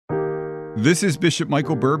This is Bishop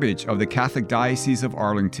Michael Burbidge of the Catholic Diocese of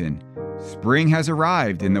Arlington. Spring has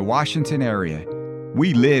arrived in the Washington area.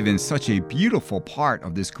 We live in such a beautiful part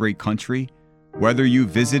of this great country. Whether you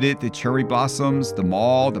visited the cherry blossoms, the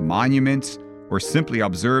mall, the monuments, or simply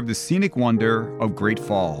observed the scenic wonder of Great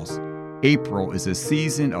Falls, April is a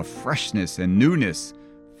season of freshness and newness,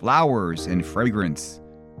 flowers and fragrance.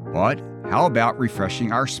 But how about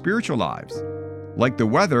refreshing our spiritual lives? Like the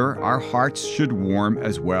weather, our hearts should warm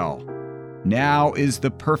as well. Now is the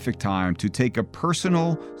perfect time to take a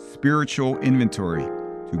personal spiritual inventory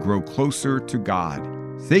to grow closer to God.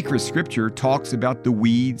 Sacred Scripture talks about the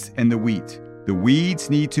weeds and the wheat. The weeds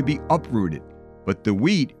need to be uprooted, but the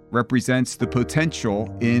wheat represents the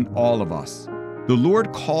potential in all of us. The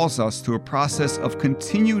Lord calls us to a process of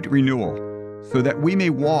continued renewal so that we may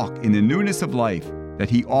walk in the newness of life that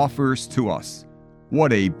He offers to us.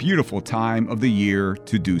 What a beautiful time of the year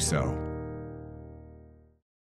to do so.